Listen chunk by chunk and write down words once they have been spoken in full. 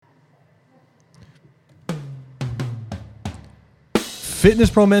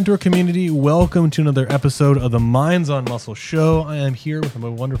Fitness Pro Mentor community, welcome to another episode of the Minds on Muscle show. I am here with my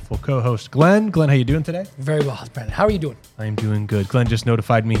wonderful co-host, Glenn. Glenn, how you doing today? Very well, Brandon. How are you doing? I'm doing good. Glenn just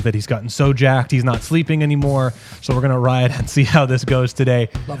notified me that he's gotten so jacked, he's not sleeping anymore. So we're going to ride and see how this goes today.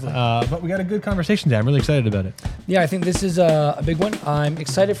 Lovely. But we got a good conversation today. I'm really excited about it. Yeah, I think this is a big one. I'm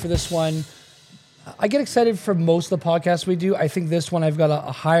excited for this one. I get excited for most of the podcasts we do. I think this one I've got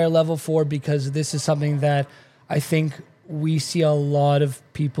a higher level for because this is something that I think we see a lot of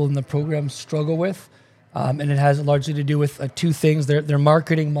people in the program struggle with. And it has largely to do with two things, their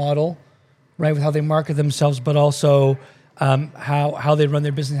marketing model, right, with how they market themselves, but also how they run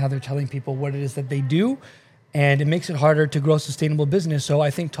their business, how they're telling people what it is that they do. And it makes it harder to grow sustainable business. So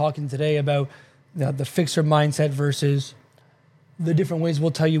I think talking today about the fixer mindset versus the different ways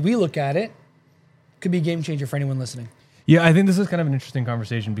we'll tell you we look at it could be a game changer for anyone listening. Yeah, I think this is kind of an interesting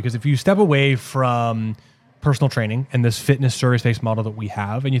conversation because if you step away from personal training and this fitness service-based model that we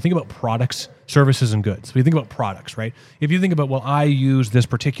have, and you think about products, services, and goods. So you think about products, right? If you think about, well, I use this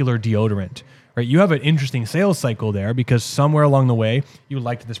particular deodorant, right? You have an interesting sales cycle there because somewhere along the way, you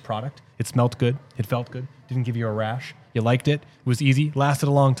liked this product. It smelled good. It felt good. Didn't give you a rash. You liked it. It was easy. Lasted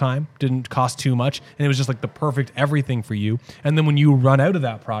a long time. Didn't cost too much. And it was just like the perfect everything for you. And then when you run out of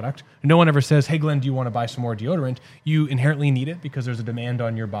that product, no one ever says, hey, Glenn, do you want to buy some more deodorant? You inherently need it because there's a demand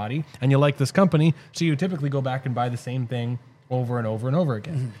on your body and you like this company. So you typically go back and buy the same thing over and over and over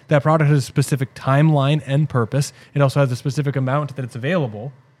again. Mm-hmm. That product has a specific timeline and purpose. It also has a specific amount that it's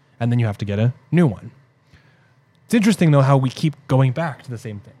available. And then you have to get a new one. It's interesting, though, how we keep going back to the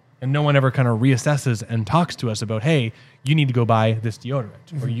same thing. And no one ever kind of reassesses and talks to us about, hey, you need to go buy this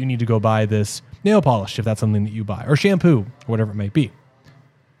deodorant, or you need to go buy this nail polish if that's something that you buy, or shampoo, or whatever it might be.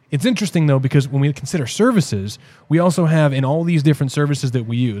 It's interesting, though, because when we consider services, we also have in all these different services that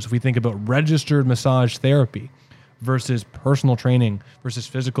we use, if we think about registered massage therapy versus personal training versus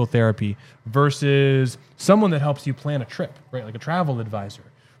physical therapy versus someone that helps you plan a trip, right, like a travel advisor,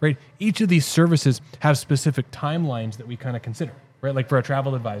 right? Each of these services have specific timelines that we kind of consider. Right, like for a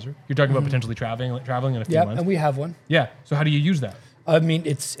travel advisor, you're talking about potentially traveling in a few months. And we have one. Yeah. So how do you use that? I mean,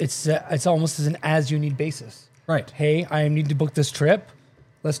 it's almost as an as-you-need basis. Right. Hey, I need to book this trip.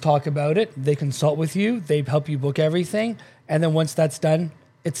 Let's talk about it. They consult with you. They help you book everything. And then once that's done,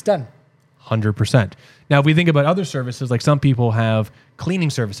 it's done. 100%. Now, if we think about other services, like some people have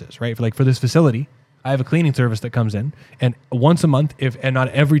cleaning services, right? For this facility, I have a cleaning service that comes in, and once a month, and not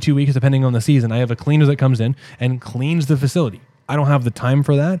every 2 weeks, depending on the season, I have a cleaner that comes in and cleans the facility. I don't have the time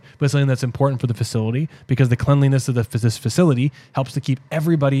for that, but it's something that's important for the facility because the cleanliness of this facility helps to keep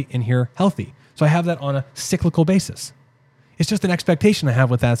everybody in here healthy. So I have that on a cyclical basis. It's just an expectation I have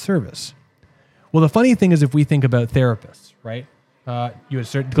with that service. Well, the funny thing is if we think about therapists, right?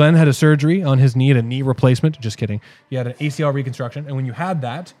 Glenn had a surgery on his knee, and a knee replacement. Just kidding. He had an ACL reconstruction. And when you had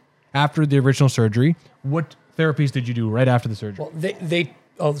that, after the original surgery, what therapies did you do right after the surgery? Well,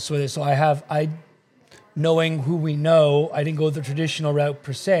 knowing who we know, I didn't go the traditional route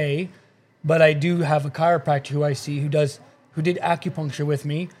per se, but I do have a chiropractor who I see who did acupuncture with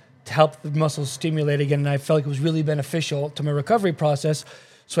me to help the muscles stimulate again, and I felt like it was really beneficial to my recovery process.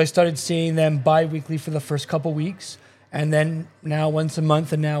 So I started seeing them bi-weekly for the first couple weeks, and then now once a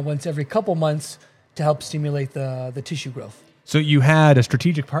month, and now once every couple months to help stimulate the tissue growth. So you had a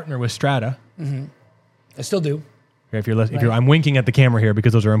strategic partner with Strata. Mm-hmm. I still do. I'm winking at the camera here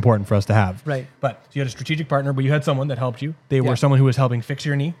because those are important for us to have. Right. But so you had a strategic partner, but you had someone that helped you. They were someone who was helping fix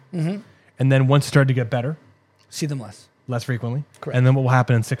your knee. Mm-hmm. And then once it started to get better, see them less frequently. Correct. And then what will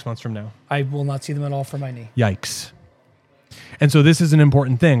happen in 6 months from now? I will not see them at all for my knee. Yikes. And so this is an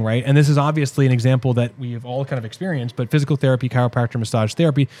important thing, right? And this is obviously an example that we have all kind of experienced, but physical therapy, chiropractor, massage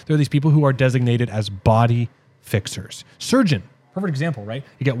therapy, there are these people who are designated as body fixers. Surgeon, perfect example, right?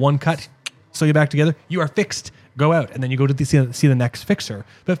 You get one cut, sew you back together, you are fixed. Go out, and then you go to see the next fixer.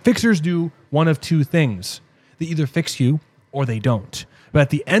 But fixers do one of two things. They either fix you or they don't. But at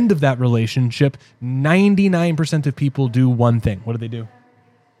the end of that relationship, 99% of people do one thing. What do?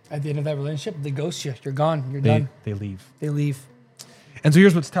 At the end of that relationship, they ghost you. You're gone. You're done. They leave. They leave. And so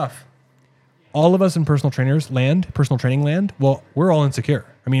here's what's tough. All of us in personal training land, well, we're all insecure.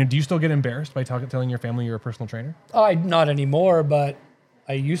 I mean, do you still get embarrassed by telling your family you're a personal trainer? Not anymore, but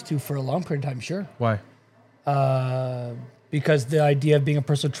I used to for a long period of time, sure. Why? Because the idea of being a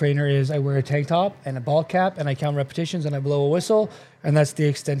personal trainer is I wear a tank top and a ball cap and I count repetitions and I blow a whistle, and that's the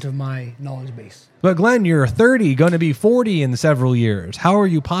extent of my knowledge base. But Glenn, you're 30, going to be 40 in several years. How are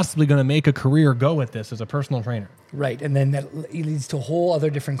you possibly going to make a career go at this as a personal trainer? Right, and then that leads to a whole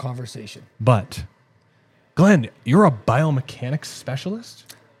other different conversation. But Glenn, you're a biomechanics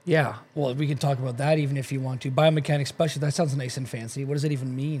specialist? Yeah. Well, we can talk about that even if you want to. Biomechanics specialist, that sounds nice and fancy. What does it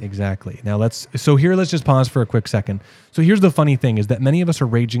even mean? Exactly. Now let's just pause for a quick second. So here's the funny thing is that many of us are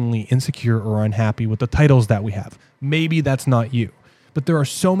ragingly insecure or unhappy with the titles that we have. Maybe that's not you. But there are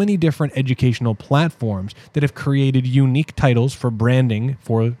so many different educational platforms that have created unique titles for branding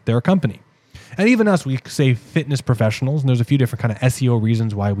for their company. And even us, we say fitness professionals, and there's a few different kind of SEO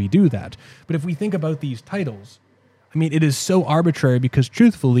reasons why we do that. But if we think about these titles, I mean, it is so arbitrary because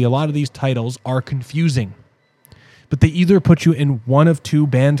truthfully, a lot of these titles are confusing. But they either put you in one of two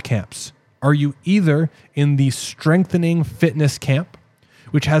band camps. Are you either in the strengthening fitness camp,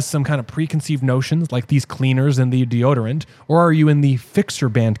 which has some kind of preconceived notions like these cleaners and the deodorant, or are you in the fixer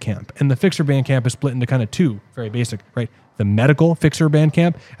band camp? And the fixer band camp is split into kind of two, very basic, right? The medical fixer band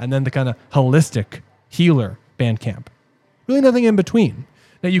camp, and then the kind of holistic healer band camp. Really nothing in between.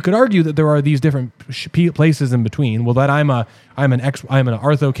 Now you could argue that there are these different places in between. Well, that I'm an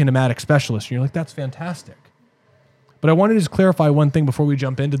orthokinematic specialist. And you're like, that's fantastic. But I wanted to just clarify one thing before we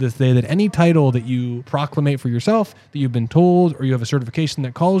jump into this today, that any title that you proclamate for yourself, that you've been told, or you have a certification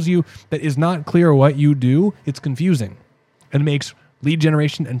that calls you, that is not clear what you do, it's confusing. And it makes lead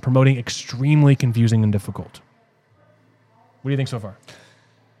generation and promoting extremely confusing and difficult. What do you think so far?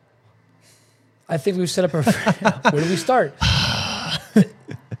 I think we've set up where do we start?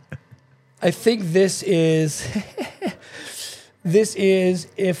 I think this is,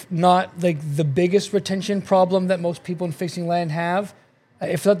 if not like the biggest retention problem that most people in fixing land have,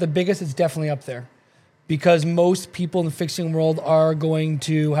 if not the biggest, it's definitely up there. Because most people in the fixing world are going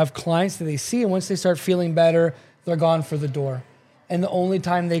to have clients that they see, and once they start feeling better, they're gone for the door. And the only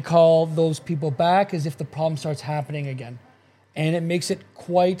time they call those people back is if the problem starts happening again. And it makes it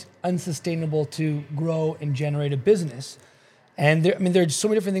quite unsustainable to grow and generate a business. And there's so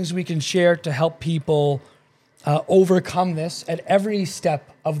many different things we can share to help people overcome this at every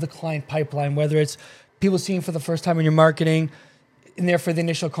step of the client pipeline, whether it's people seeing for the first time in your marketing, in there for the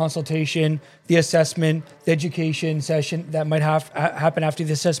initial consultation, the assessment, the education session that might happen after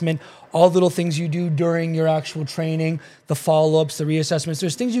the assessment, all the little things you do during your actual training, the follow-ups, the reassessments.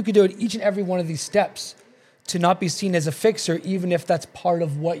 There's things you could do at each and every one of these steps to not be seen as a fixer, even if that's part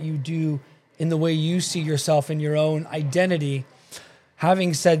of what you do in the way you see yourself in your own identity.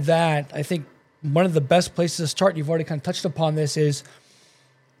 Having said that, I think one of the best places to start, you've already kind of touched upon this, is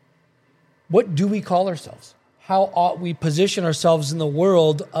what do we call ourselves? How ought we position ourselves in the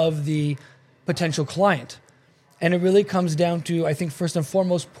world of the potential client? And it really comes down to, I think, first and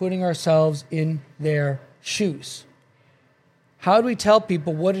foremost, putting ourselves in their shoes. How do we tell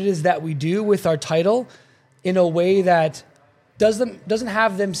people what it is that we do with our title in a way that doesn't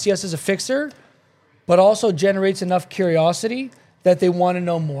have them see us as a fixer, but also generates enough curiosity that they want to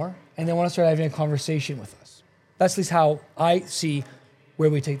know more and they want to start having a conversation with us? That's at least how I see where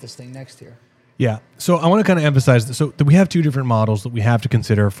we take this thing next here. Yeah. So I want to kind of emphasize that. So we have two different models that we have to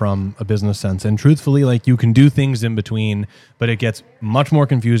consider from a business sense. And truthfully, like, you can do things in between, but it gets much more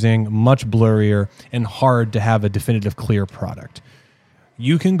confusing, much blurrier, and hard to have a definitive, clear product.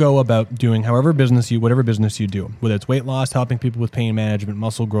 You can go about doing whatever business you do, whether it's weight loss, helping people with pain management,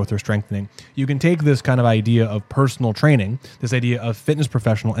 muscle growth, or strengthening. You can take this kind of idea of personal training, this idea of fitness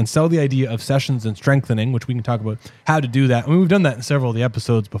professional, and sell the idea of sessions and strengthening, which we can talk about how to do that. I mean, we've done that in several of the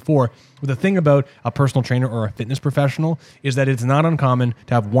episodes before. But the thing about a personal trainer or a fitness professional is that it's not uncommon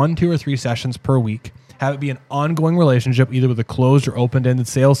to have 1, 2, or 3 sessions per week, have it be an ongoing relationship, either with a closed or open-ended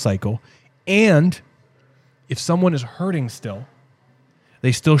sales cycle. And if someone is hurting still,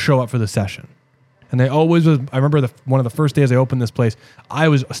 they still show up for the session. And they always was. I remember one of the first days I opened this place, I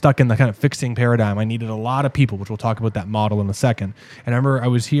was stuck in the kind of fixing paradigm. I needed a lot of people, which we'll talk about that model in a second. And I remember I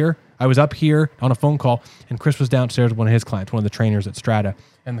was up here on a phone call, and Chris was downstairs with one of his clients, one of the trainers at Strata.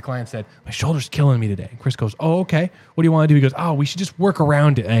 And the client said, "My shoulder's killing me today." And Chris goes, "Oh, okay. What do you want to do?" He goes, "Oh, we should just work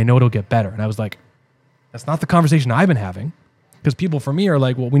around it, and I know it'll get better." And I was like, that's not the conversation I've been having. Because people for me are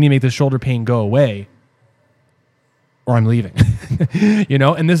like, well, we need to make this shoulder pain go away, or I'm leaving.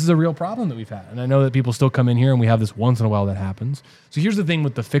 And this is a real problem that we've had. And I know that people still come in here, and we have this once in a while that happens. So here's the thing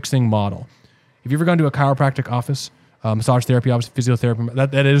with the fixing model. If you've ever gone to a chiropractic office, massage therapy office,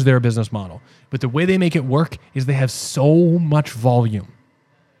 physiotherapy, that is their business model. But the way they make it work is they have so much volume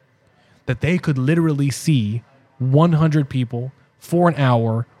that they could literally see 100 people for an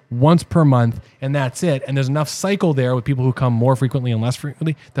hour once per month, and that's it. And there's enough cycle there with people who come more frequently and less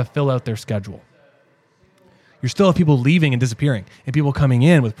frequently to fill out their schedule. You still have people leaving and disappearing and people coming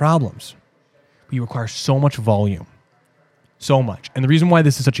in with problems. But you require so much volume. So much. And the reason why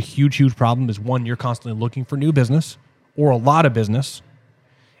this is such a huge, huge problem is, 1, you're constantly looking for new business or a lot of business.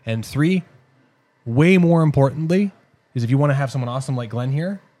 And 3, way more importantly, is if you want to have someone awesome like Glenn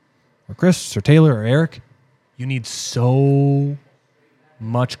here, or Chris or Taylor or Eric, you need so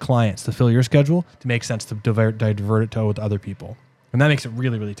much clients to fill your schedule to make sense to divert it to with other people. And that makes it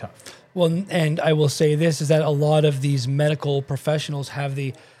really, really tough. Well, and I will say this, is that a lot of these medical professionals have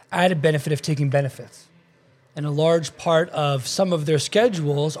the added benefit of taking benefits. And a large part of some of their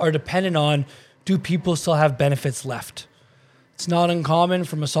schedules are dependent on, do people still have benefits left? It's not uncommon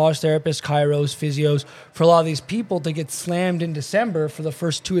for massage therapists, chiros, physios, for a lot of these people to get slammed in December for the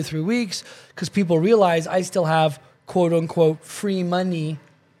first 2 or 3 weeks because people realize I still have quote unquote free money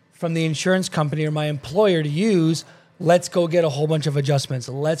from the insurance company or my employer to use. Let's go get a whole bunch of adjustments.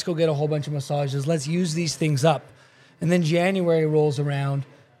 Let's go get a whole bunch of massages. Let's use these things up. And then January rolls around,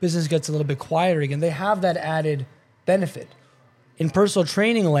 business gets a little bit quieter again. They have that added benefit. In personal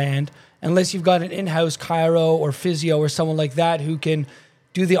training land, unless you've got an in-house chiro or physio or someone like that who can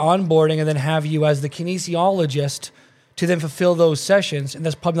do the onboarding and then have you as the kinesiologist to then fulfill those sessions, and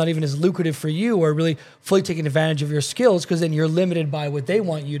that's probably not even as lucrative for you or really fully taking advantage of your skills because then you're limited by what they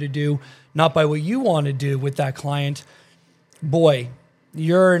want you to do, not by what you want to do with that client, boy,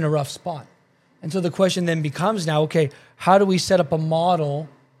 you're in a rough spot. And so the question then becomes now, okay, how do we set up a model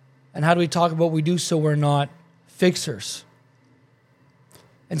and how do we talk about what we do so we're not fixers?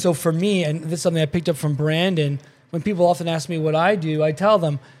 And so for me, and this is something I picked up from Brandon, when people often ask me what I do, I tell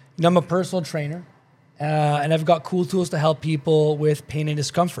them, I'm a personal trainer, and I've got cool tools to help people with pain and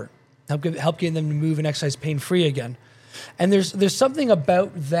discomfort, help getting them to move and exercise pain-free again. And there's something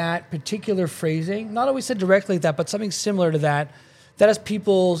about that particular phrasing, not always said directly like that, but something similar to that has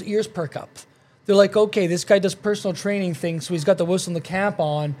people's ears perk up. They're like, okay, this guy does personal training things, so he's got the whistle and the cap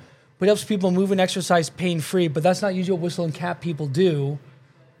on, but he helps people move and exercise pain-free, but that's not usually what whistle and cap people do.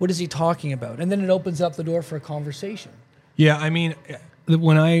 What is he talking about? And then it opens up the door for a conversation. Yeah, I mean,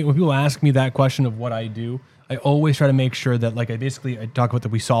 when people ask me that question of what I do, I always try to make sure that I talk about that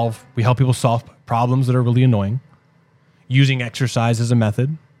we help people solve problems that are really annoying, using exercise as a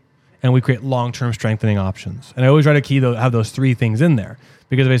method, and we create long-term strengthening options. And I always try to have those 3 things in there.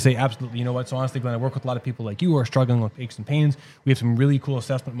 Because if I say, absolutely, you know what? So honestly, Glenn, I work with a lot of people like you who are struggling with aches and pains. We have some really cool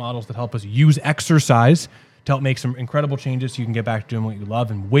assessment models that help us use exercise to help make some incredible changes so you can get back to doing what you love.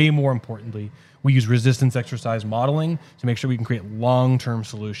 And way more importantly, we use resistance exercise modeling to make sure we can create long-term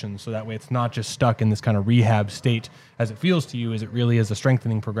solutions. So that way it's not just stuck in this kind of rehab state as it feels to you, as it really is a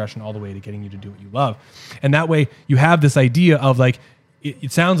strengthening progression all the way to getting you to do what you love. And that way you have this idea of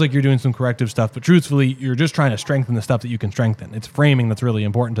it sounds like you're doing some corrective stuff, but truthfully, you're just trying to strengthen the stuff that you can strengthen. It's framing that's really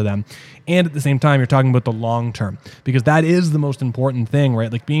important to them. And at the same time, you're talking about the long term, because that is the most important thing,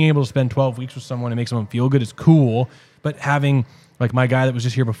 right? Like being able to spend 12 weeks with someone and make someone feel good is cool, but having, like my guy that was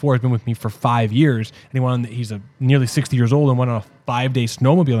just here before has been with me for 5 years, and he's nearly 60 years old and went on a 5-day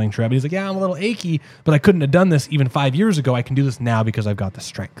snowmobiling trip. And he's like, yeah, I'm a little achy, but I couldn't have done this even 5 years ago. I can do this now because I've got the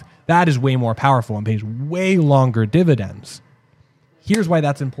strength. That is way more powerful and pays way longer dividends. Here's why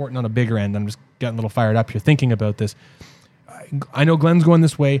that's important on a bigger end. I'm just getting a little fired up here thinking about this. I know Glenn's going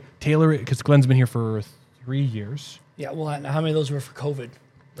this way. Taylor, because Glenn's been here for 3 years. Yeah, well, how many of those were for COVID,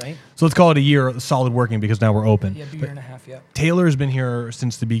 right? So let's call it a year solid working because now we're open. Yeah, a year and a half, yeah. Taylor has been here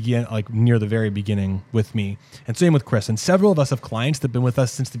since the near the very beginning with me. And same with Chris. And several of us have clients that have been with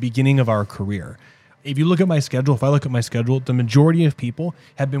us since the beginning of our career. If you look at my schedule, if I look at my schedule, the majority of people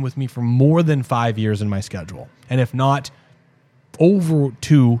have been with me for more than 5 years in my schedule. And if not, over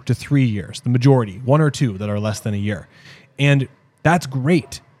 2 to 3 years, the majority, 1 or 2 that are less than a year. And that's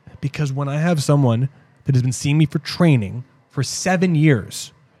great because when I have someone that has been seeing me for training for 7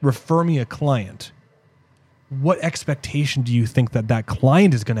 years refer me a client, what expectation do you think that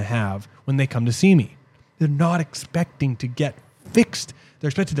client is going to have when they come to see me? They're not expecting to get fixed. They're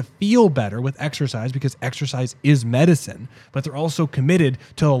expected to feel better with exercise because exercise is medicine, but they're also committed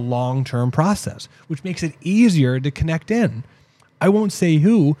to a long-term process, which makes it easier to connect in. I won't say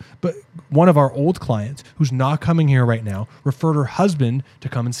who, but one of our old clients who's not coming here right now referred her husband to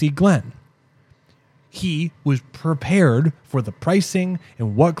come and see Glenn. He was prepared for the pricing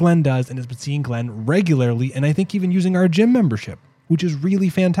and what Glenn does and has been seeing Glenn regularly, and I think even using our gym membership, which is really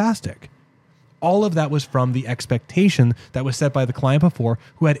fantastic. All of that was from the expectation that was set by the client before,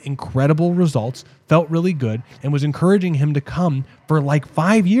 who had incredible results, felt really good, and was encouraging him to come for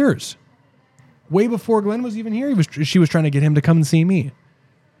 5 years. Way before Glenn was even here, she was trying to get him to come and see me.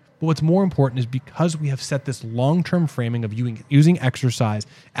 But what's more important is because we have set this long-term framing of using exercise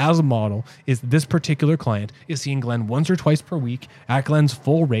as a model, is this particular client is seeing Glenn once or twice per week at Glenn's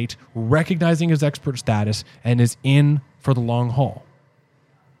full rate, recognizing his expert status, and is in for the long haul.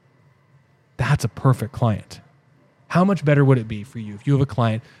 That's a perfect client. How much better would it be for you if you have a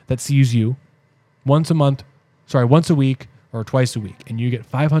client that sees you once a week, or twice a week, and you get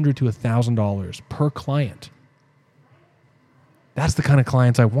 $500 to $1,000 per client, that's the kind of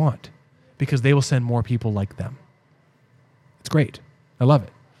clients I want, because they will send more people like them. It's great. I love it.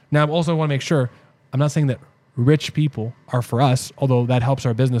 Now, I also want to make sure, I'm not saying that rich people are for us, although that helps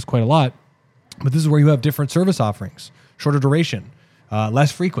our business quite a lot, but this is where you have different service offerings, shorter duration,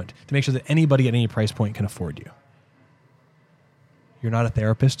 less frequent, to make sure that anybody at any price point can afford you. You're not a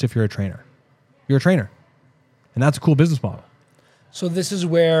therapist if you're a trainer. You're a trainer. And that's a cool business model. So this is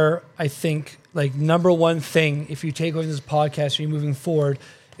where I think, like, number one thing, if you take over this podcast and you're moving forward,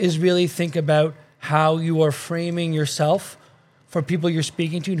 is really think about how you are framing yourself for people you're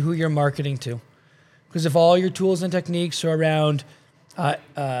speaking to and who you're marketing to. Because if all your tools and techniques are around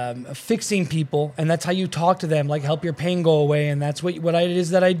fixing people, and that's how you talk to them, like help your pain go away, and that's what it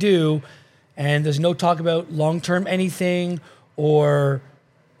is that I do, and there's no talk about long-term anything or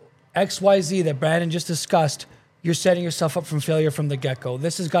XYZ that Brandon just discussed, you're setting yourself up from failure from the get-go.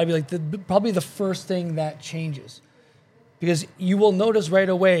 This has got to be like probably the first thing that changes. Because you will notice right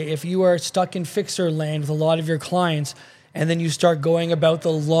away if you are stuck in fixer land with a lot of your clients, and then you start going about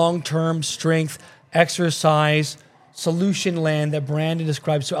the long-term strength, exercise, solution land that Brandon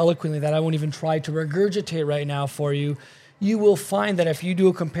described so eloquently that I won't even try to regurgitate right now for you, you will find that if you do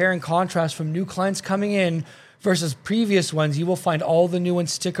a compare and contrast from new clients coming in versus previous ones, you will find all the new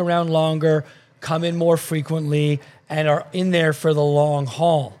ones stick around longer, come in more frequently, and are in there for the long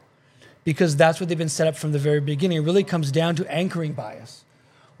haul. Because that's what they've been set up from the very beginning. It really comes down to anchoring bias,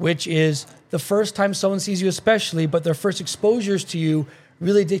 which is the first time someone sees you especially, but their first exposures to you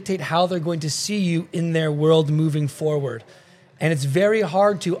really dictate how they're going to see you in their world moving forward. And it's very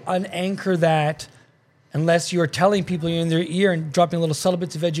hard to unanchor that unless you're telling people you're in their ear and dropping little subtle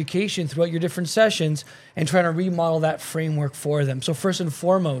bits of education throughout your different sessions and trying to remodel that framework for them. So first and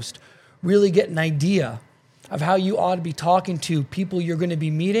foremost, really get an idea of how you ought to be talking to people you're going to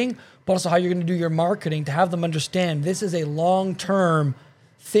be meeting, but also how you're going to do your marketing to have them understand this is a long-term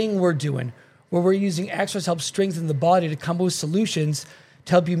thing we're doing, where we're using exercise to help strengthen the body to come up with solutions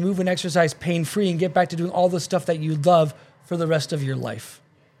to help you move and exercise pain-free and get back to doing all the stuff that you love for the rest of your life.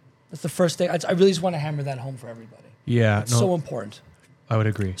 That's the first thing. I really just want to hammer that home for everybody. Yeah. It's so important. I would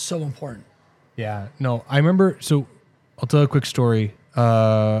agree. So important. Yeah. No, I remember, so I'll tell a quick story. When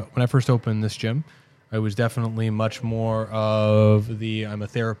I first opened this gym, I was definitely much more of the I'm a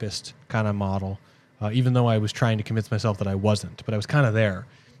therapist kind of model, even though I was trying to convince myself that I wasn't, but I was kind of there.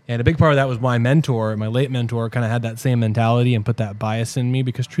 And a big part of that was my mentor, my late mentor, kind of had that same mentality and put that bias in me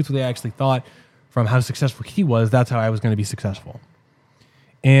because truthfully, I actually thought from how successful he was, that's how I was going to be successful.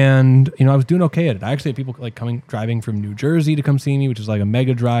 And, I was doing okay at it. I actually had people like driving from New Jersey to come see me, which is like a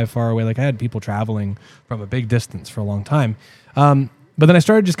mega drive far away. Like I had people traveling from a big distance for a long time. But then I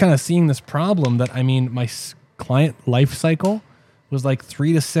started just kind of seeing this problem that, my client life cycle was like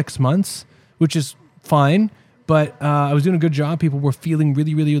 3 to 6 months, which is fine. But I was doing a good job. People were feeling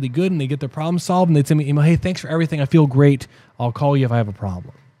really, really, really good, and they get their problem solved, and they'd send me an email, hey, thanks for everything. I feel great. I'll call you if I have a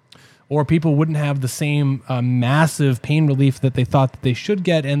problem. Or people wouldn't have the same massive pain relief that they thought that they should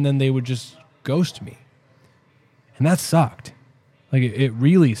get, and then they would just ghost me. And that sucked. Like, it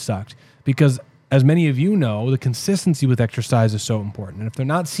really sucked. Because as many of you know, the consistency with exercise is so important. And if they're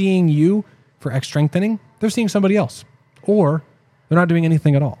not seeing you for X strengthening, they're seeing somebody else. Or they're not doing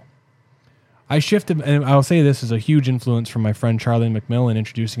anything at all. I shifted, and I'll say this is a huge influence from my friend Charlie McMillan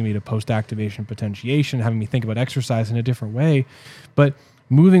introducing me to post-activation potentiation, having me think about exercise in a different way. But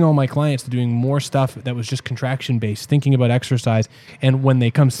moving all my clients to doing more stuff that was just contraction-based, thinking about exercise. And when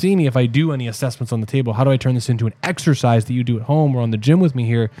they come see me, if I do any assessments on the table, how do I turn this into an exercise that you do at home or on the gym with me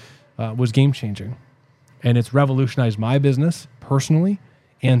here, was game-changing. And it's revolutionized my business personally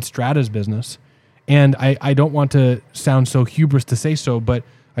and Strata's business. And I don't want to sound so hubris to say so, but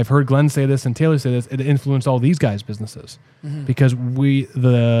I've heard Glenn say this and Taylor say this. It influenced all these guys' businesses because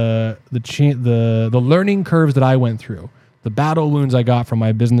the learning curves that I went through, the battle wounds I got from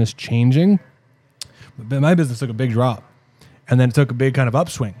my business changing, my business took a big drop, and then it took a big kind of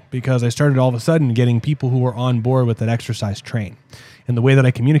upswing because I started all of a sudden getting people who were on board with that exercise train. And the way that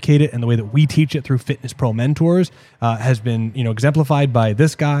I communicate it and the way that we teach it through Fitness Pro Mentors has been, exemplified by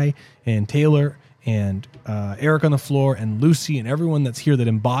this guy and Taylor and Eric on the floor and Lucy and everyone that's here that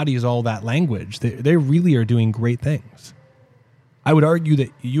embodies all that language. They really are doing great things. I would argue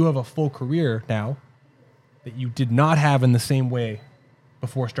that you have a full career now that you did not have in the same way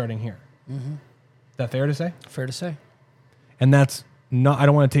before starting here. Mm-hmm. Is that fair to say? Fair to say. And that's not, I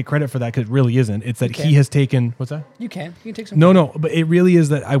don't want to take credit for that because it really isn't. It's that he has taken, what's that? You can take some. No, but it really is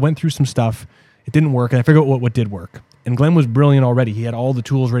that I went through some stuff. It didn't work, and I figured out what did work. And Glenn was brilliant already. He had all the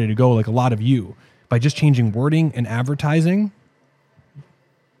tools ready to go, like a lot of you. by just changing wording and advertising,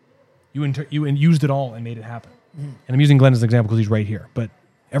 you used it all and made it happen. Mm-hmm. And I'm using Glenn as an example because he's right here. But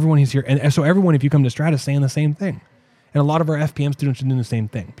everyone he's here. And so everyone, if you come to Strata, is saying the same thing. And a lot of our FPM students are doing the same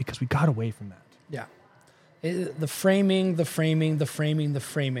thing because we got away from that. Yeah. The framing.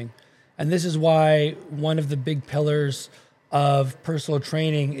 And this is why one of the big pillars of personal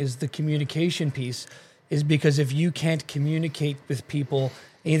training is the communication piece, is because if you can't communicate with people,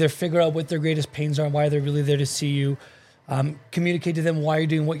 either figure out what their greatest pains are and why they're really there to see you, communicate to them why you're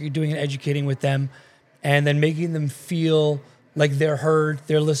doing what you're doing and educating with them, and then making them feel like they're heard,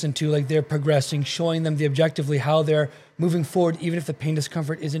 they're listened to, like they're progressing, showing them objectively how they're moving forward, even if the pain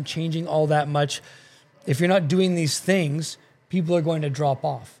discomfort isn't changing all that much. If you're not doing these things, people are going to drop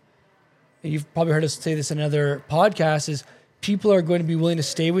off. You've probably heard us say this in another podcast, is people are going to be willing to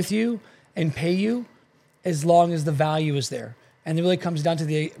stay with you and pay you as long as the value is there. And it really comes down to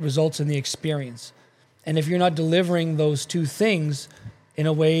the results and the experience. And if you're not delivering those two things in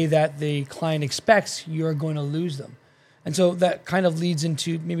a way that the client expects, you're going to lose them. And so that kind of leads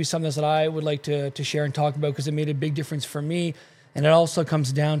into maybe something that I would like to share and talk about, because it made a big difference for me. And it also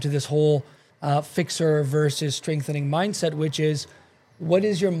comes down to this whole fixer versus strengthening mindset, which is, what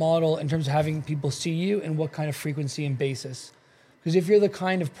is your model in terms of having people see you and what kind of frequency and basis? Because if you're the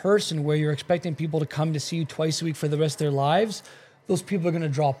kind of person where you're expecting people to come to see you twice a week for the rest of their lives, those people are going to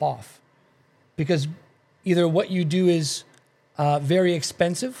drop off. Because either what you do is very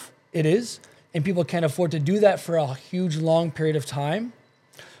expensive, it is, and people can't afford to do that for a huge, long period of time.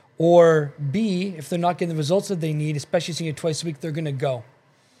 Or B, if they're not getting the results that they need, especially seeing you twice a week, they're going to go.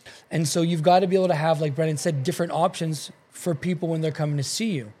 And so you've got to be able to have, like Brendan said, different options for people when they're coming to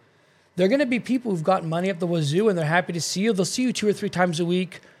see you. They're going to be people who've got money up the wazoo and they're happy to see you. They'll see you 2 or 3 times a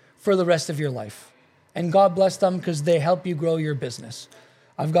week for the rest of your life. And God bless them, because they help you grow your business.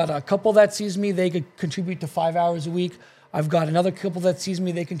 I've got a couple that sees me, they could contribute to 5 hours a week. I've got another couple that sees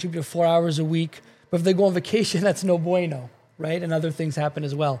me, they contribute to 4 hours a week. But if they go on vacation, that's no bueno, right? And other things happen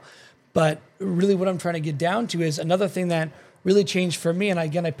as well. But really what I'm trying to get down to is another thing that really changed for me, and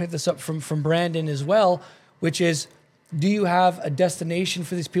again, I picked this up from Brandon as well, which is, do you have a destination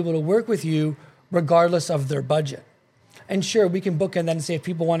for these people to work with you regardless of their budget? And sure, we can book in then and say, if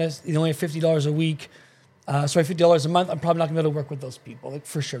people want to, only have $50 a week, $50 a month, I'm probably not going to be able to work with those people. Like,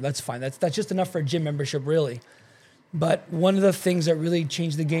 for sure, that's fine. That's just enough for a gym membership, really. But one of the things that really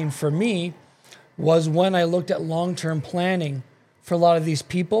changed the game for me was when I looked at long-term planning for a lot of these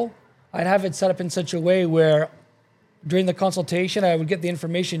people. I'd have it set up in such a way where during the consultation, I would get the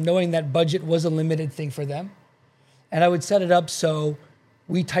information knowing that budget was a limited thing for them. And I would set it up so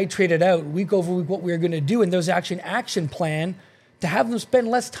we titrated out week over week what we were going to do. And there's actually an action plan to have them spend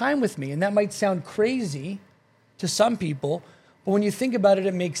less time with me. And that might sound crazy to some people, but when you think about it,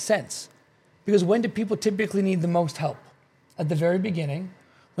 it makes sense. Because when do people typically need the most help? At the very beginning,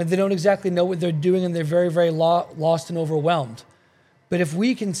 when they don't exactly know what they're doing and they're very, very lost and overwhelmed. But if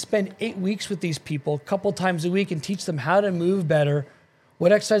we can spend 8 weeks with these people, a couple times a week, and teach them how to move better,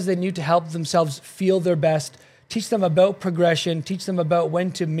 what exercise they need to help themselves feel their best, teach them about progression, teach them about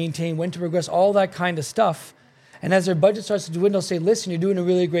when to maintain, when to progress, all that kind of stuff. And as their budget starts to dwindle, say, listen, you're doing a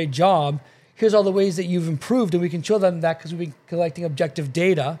really great job. Here's all the ways that you've improved, and we can show them that because we've been collecting objective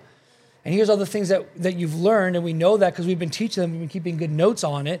data. And here's all the things that you've learned, and we know that because we've been teaching them, we've been keeping good notes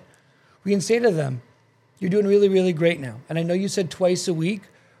on it. We can say to them, you're doing really, really great now. And I know you said twice a week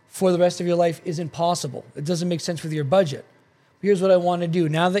for the rest of your life isn't possible. It doesn't make sense with your budget. But here's what I want to do.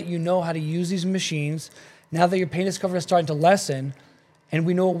 Now that you know how to use these machines, now that your pain discomfort is starting to lessen, and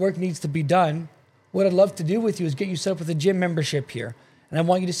we know what work needs to be done, what I'd love to do with you is get you set up with a gym membership here. And I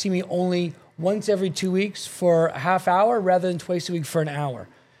want you to see me only once every 2 weeks for a half hour rather than twice a week for an hour.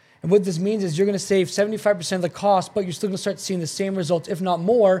 And what this means is you're going to save 75% of the cost, but you're still going to start seeing the same results, if not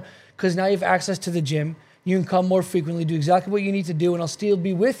more, because now you have access to the gym. You can come more frequently, do exactly what you need to do, and I'll still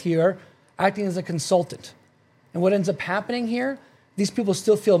be with you, acting as a consultant. And what ends up happening here, these people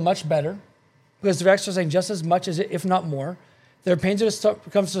still feel much better because they're exercising just as much as it, if not more. Their pains are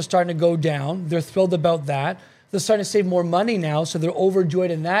starting to go down. They're thrilled about that. They're starting to save more money now, so they're overjoyed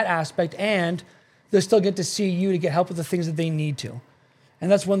in that aspect, and they still get to see you to get help with the things that they need to.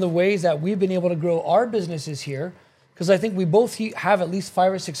 And that's one of the ways that we've been able to grow our businesses here, because I think we both have at least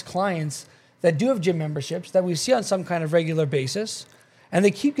 5 or 6 clients that do have gym memberships that we see on some kind of regular basis, and they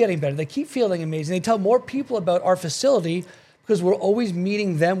keep getting better. They keep feeling amazing. They tell more people about our facility because we're always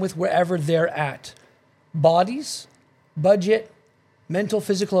meeting them with wherever they're at. Bodies, budget, mental,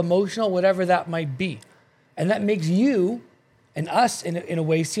 physical, emotional, whatever that might be. And that makes you and us, in a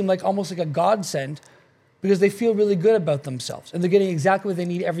way, seem like almost like a godsend because they feel really good about themselves and they're getting exactly what they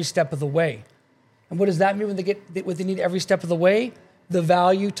need every step of the way. And what does that mean when they get what they need every step of the way? The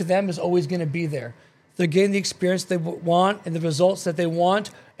value to them is always going to be there. They're getting the experience they want and the results that they want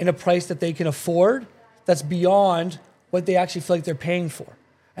in a price that they can afford that's beyond what they actually feel like they're paying for.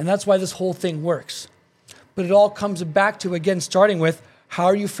 And that's why this whole thing works. But it all comes back to, again, starting with how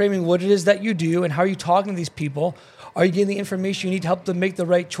are you framing what it is that you do and how are you talking to these people? Are you getting the information you need to help them make the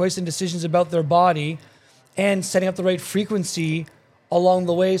right choice and decisions about their body and setting up the right frequency along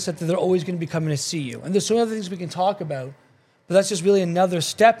the way so that they're always going to be coming to see you? And there's so many other things we can talk about, but that's just really another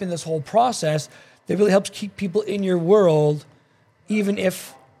step in this whole process that really helps keep people in your world, even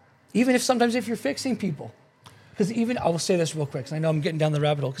if sometimes if you're fixing people. Because I will say this real quick, because I know I'm getting down the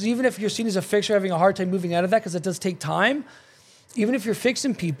rabbit hole, because even if you're seen as a fixer having a hard time moving out of that, because it does take time, even if you're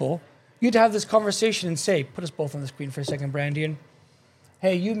fixing people, you have to have this conversation and say, put us both on the screen for a second, Brandon.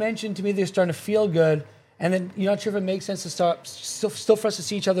 Hey, you mentioned to me they're starting to feel good, and then you're not sure if it makes sense to still for us to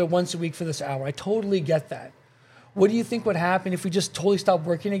see each other once a week for this hour. I totally get that. What do you think would happen if we just totally stopped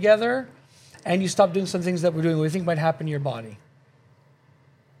working together and you stopped doing some things that we're doing? What do you think might happen to your body?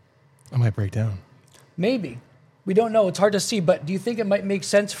 I might break down. Maybe. We don't know. It's hard to see. But do you think it might make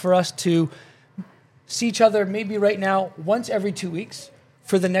sense for us to see each other maybe right now once every 2 weeks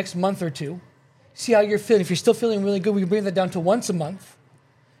for the next month or two? See how you're feeling. If you're still feeling really good, we can bring that down to once a month.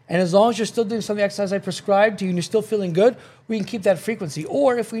 And as long as you're still doing some of the exercise I prescribed to you and you're still feeling good, we can keep that frequency.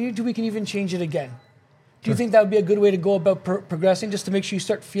 Or if we need to, we can even change it again. Do you think that would be a good way to go about progressing, just to make sure you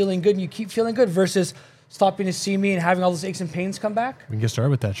start feeling good and you keep feeling good versus stopping to see me and having all those aches and pains come back? We can get started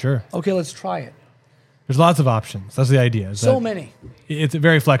with that, sure. Okay, let's try it. There's lots of options. That's the idea. So many. It's a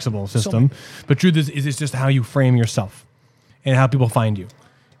very flexible system. But truth is it's just how you frame yourself and how people find you.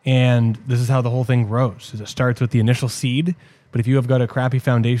 And this is how the whole thing grows. It starts with the initial seed. But if you have got a crappy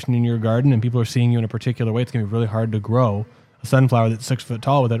foundation in your garden and people are seeing you in a particular way, it's going to be really hard to grow a sunflower that's 6 foot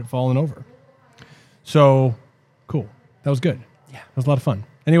tall without it falling over. So, cool. That was good. Yeah. That was a lot of fun.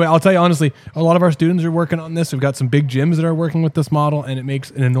 Anyway, I'll tell you honestly, a lot of our students are working on this. We've got some big gyms that are working with this model, and it makes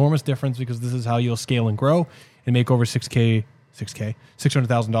an enormous difference because this is how you'll scale and grow and make over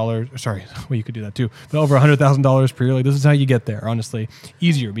 $600,000. Sorry, well, you could do that too, but over $100,000 per year. Like, this is how you get there, honestly.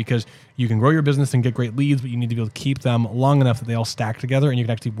 Easier because you can grow your business and get great leads, but you need to be able to keep them long enough that they all stack together and you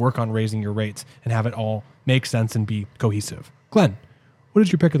can actually work on raising your rates and have it all make sense and be cohesive. Glenn, what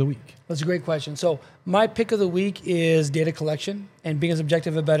is your pick of the week? That's a great question. So my pick of the week is data collection and being as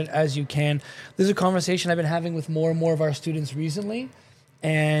objective about it as you can. This is a conversation I've been having with more and more of our students recently,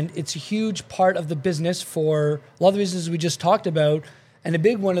 and it's a huge part of the business for a lot of the reasons we just talked about. And a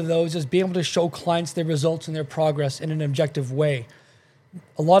big one of those is being able to show clients their results and their progress in an objective way.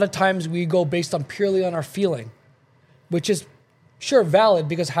 A lot of times we go based on purely on our feeling, which is sure valid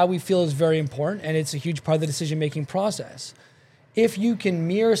because how we feel is very important and it's a huge part of the decision-making process. If you can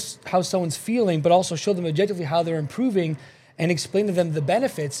mirror how someone's feeling, but also show them objectively how they're improving and explain to them the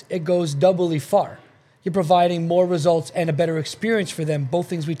benefits, it goes doubly far. You're providing more results and a better experience for them, both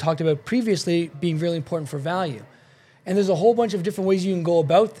things we talked about previously being really important for value. And there's a whole bunch of different ways you can go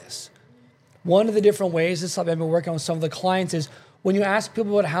about this. One of the different ways, this is something I've been working on with some of the clients, is when you ask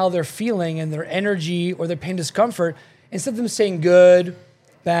people about how they're feeling and their energy or their pain discomfort, instead of them saying good,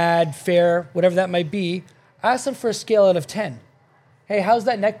 bad, fair, whatever that might be, ask them for a scale out of 10. Hey, how's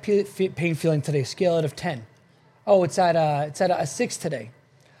that neck pain feeling today? Scale out of 10. Oh, it's at a 6 today.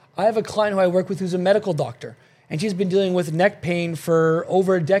 I have a client who I work with who's a medical doctor, and she's been dealing with neck pain for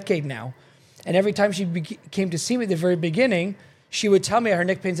over a decade now. And every time she came to see me at the very beginning, she would tell me her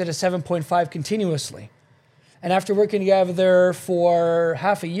neck pain's at a 7.5 continuously. And after working together for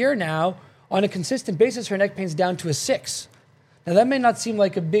half a year now, on a consistent basis, her neck pain's down to a 6. Now, that may not seem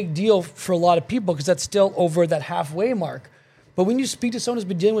like a big deal for a lot of people because that's still over that halfway mark. But when you speak to someone who's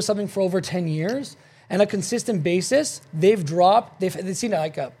been dealing with something for over 10 years, and a consistent basis, they've seen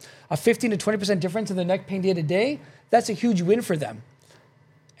like a 15 to 20% difference in their neck pain day to day. That's a huge win for them.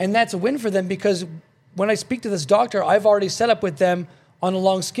 And that's a win for them because when I speak to this doctor, I've already set up with them on a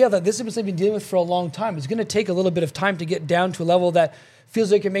long scale that this is something they've been dealing with for a long time. It's going to take a little bit of time to get down to a level that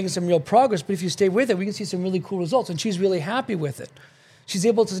feels like you're making some real progress, but if you stay with it, we can see some really cool results, and she's really happy with it. She's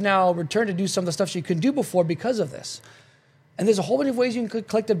able to now return to do some of the stuff she couldn't do before because of this. And there's a whole bunch of ways you can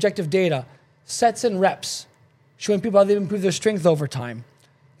collect objective data. Sets and reps, showing people how they've improved their strength over time.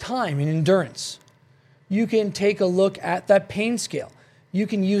 Time and endurance. You can take a look at that pain scale. You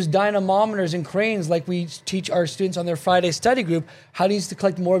can use dynamometers and cranes like we teach our students on their Friday study group, how to use to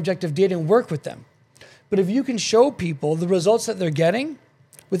collect more objective data and work with them. But if you can show people the results that they're getting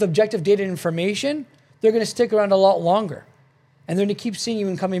with objective data and information, they're going to stick around a lot longer. And they're going to keep seeing you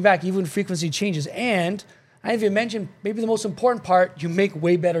and coming back, even when frequency changes. And I even mentioned maybe the most important part, you make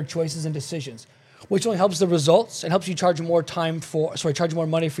way better choices and decisions. which only helps the results and helps you charge more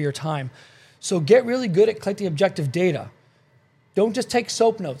money for your time. So get really good at collecting objective data. Don't just take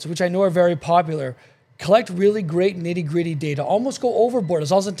SOAP notes, which I know are very popular. Collect really great nitty-gritty data. Almost go overboard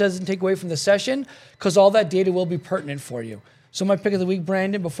as long as it doesn't take away from the session, because all that data will be pertinent for you. So my pick of the week,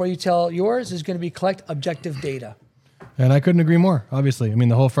 Brandon, before you tell yours, is going to be collect objective data. And I couldn't agree more, obviously. I mean,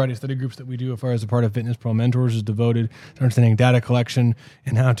 the whole Friday study groups that we do as far as a part of Fitness Pro Mentors is devoted to understanding data collection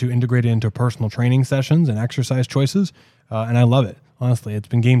and how to integrate it into personal training sessions and exercise choices. And I love it. Honestly, it's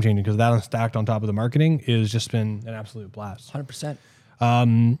been game-changing because that stacked on top of the marketing has just been an absolute blast. 100%.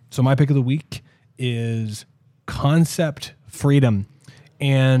 So my pick of the week is concept freedom.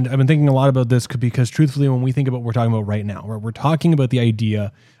 And I've been thinking a lot about this because truthfully, when we think about what we're talking about right now, we're talking about the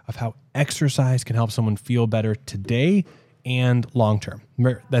idea of how exercise can help someone feel better today and long-term.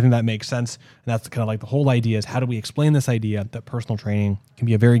 I think that makes sense. And that's kind of like the whole idea is how do we explain this idea that personal training can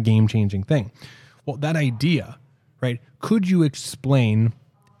be a very game-changing thing? Well, that idea, right? Could you explain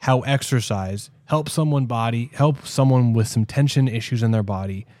how exercise helps someone with some tension issues in their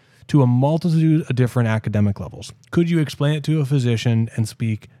body to a multitude of different academic levels? Could you explain it to a physician and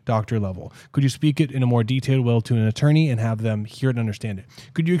speak doctor level? Could you speak it in a more detailed way to an attorney and have them hear it and understand it?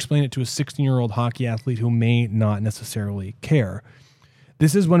 Could you explain it to a 16-year-old hockey athlete who may not necessarily care?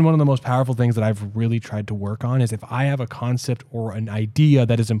 This is one of the most powerful things that I've really tried to work on is if I have a concept or an idea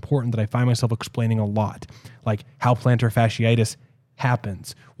that is important that I find myself explaining a lot, like how plantar fasciitis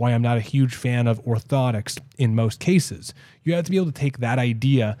happens, why I'm not a huge fan of orthotics in most cases. You have to be able to take that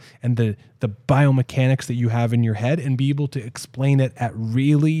idea and the biomechanics that you have in your head and be able to explain it at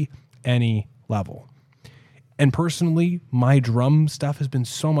really any level. And personally, my drum stuff has been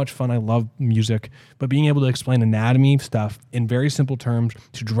so much fun. I love music, but being able to explain anatomy stuff in very simple terms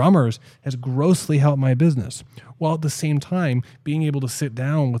to drummers has grossly helped my business. While at the same time, being able to sit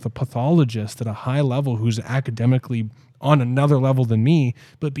down with a pathologist at a high level who's academically on another level than me,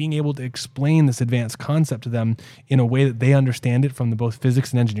 but being able to explain this advanced concept to them in a way that they understand it from the both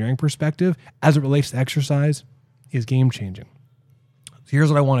physics and engineering perspective as it relates to exercise is game-changing. So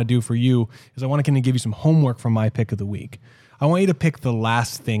here's what I want to do for you is I want to kind of give you some homework from my pick of the week. I want you to pick the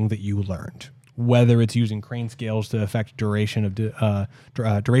last thing that you learned, whether it's using crane scales to affect duration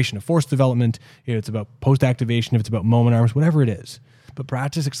of force development, if it's about post-activation, if it's about moment arms, whatever it is. But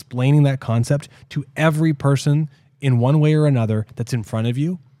practice explaining that concept to every person in one way or another that's in front of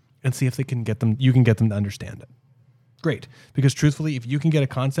you and see if you can get them to understand it. Great. Because truthfully, if you can get a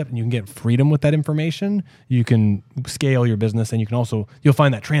concept and you can get freedom with that information, you can scale your business and you'll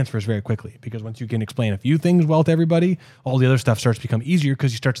find that transfers very quickly because once you can explain a few things well to everybody, all the other stuff starts to become easier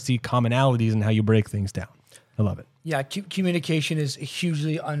because you start to see commonalities in how you break things down. I love it. Yeah, communication is a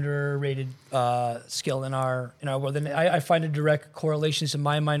hugely underrated skill in our world. And I find a direct correlation in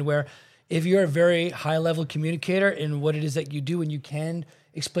my mind where if you're a very high-level communicator in what it is that you do and you can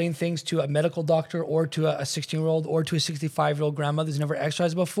explain things to a medical doctor or to a 16-year-old or to a 65-year-old grandmother who's never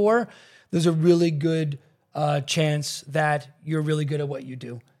exercised before, there's a really good chance that you're really good at what you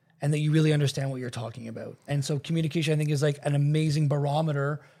do and that you really understand what you're talking about. And so communication, I think, is like an amazing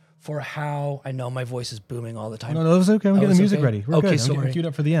barometer for how... I know my voice is booming all the time. No, that's okay. I'm getting the music ready. We're good. Sorry. I'm getting queued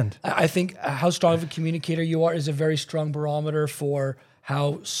up for the end. I think how strong of a communicator you are is a very strong barometer for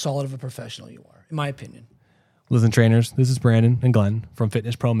how solid of a professional you are, in my opinion. Listen, trainers, this is Brandon and Glenn from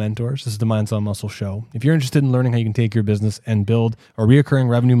Fitness Pro Mentors. This is the Mind, Soul, Muscle Show. If you're interested in learning how you can take your business and build a reoccurring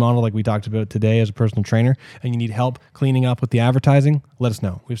revenue model like we talked about today as a personal trainer, and you need help cleaning up with the advertising, let us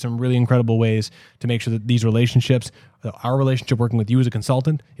know. We have some really incredible ways to make sure that these relationships, our relationship working with you as a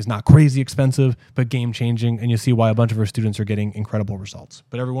consultant is not crazy expensive, but game-changing, and you'll see why a bunch of our students are getting incredible results.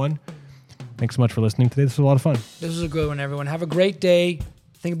 But everyone, thanks so much for listening today. This was a lot of fun. This was a good one, everyone. Have a great day.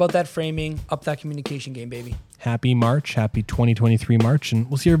 Think about that framing, up that communication game, baby. Happy March, happy 2023 March, and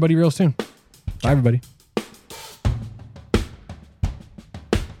we'll see everybody real soon. Bye, everybody.